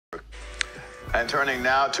And turning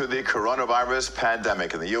now to the coronavirus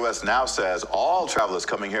pandemic. And the U.S. now says all travelers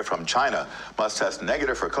coming here from China must test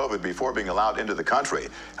negative for COVID before being allowed into the country.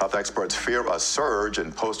 Health experts fear a surge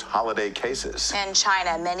in post-holiday cases. In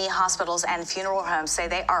China, many hospitals and funeral homes say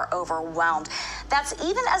they are overwhelmed. That's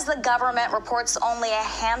even as the government reports only a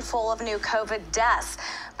handful of new COVID deaths.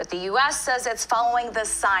 But the U.S. says it's following the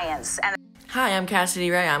science. And Hi, I'm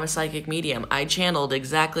Cassidy Ray. I'm a psychic medium. I channeled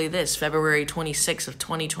exactly this February 26th of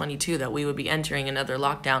 2022 that we would be entering another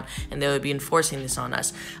lockdown and they would be enforcing this on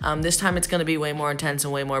us. This time it's going to be way more intense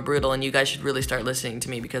and way more brutal, and you guys should really start listening to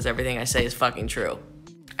me because everything I say is fucking true.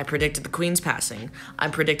 I predicted the Queen's passing.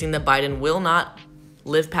 I'm predicting that Biden will not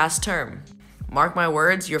live past term. Mark my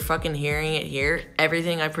words, you're fucking hearing it here.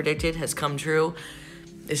 Everything I predicted has come true.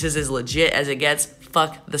 This is as legit as it gets.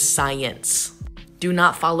 Fuck the science. Do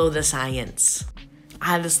not follow the science. I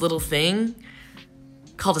have this little thing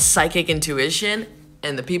called a psychic intuition,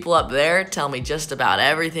 and the people up there tell me just about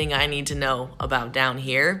everything I need to know about down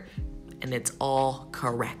here, and it's all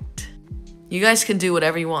correct. You guys can do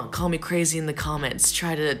whatever you want. Call me crazy in the comments.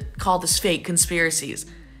 Try to call this fake conspiracies.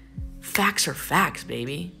 Facts are facts,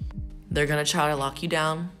 baby. They're gonna try to lock you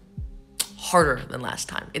down harder than last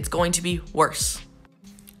time. It's going to be worse.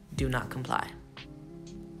 Do not comply.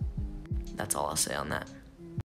 That's all I'll say on that.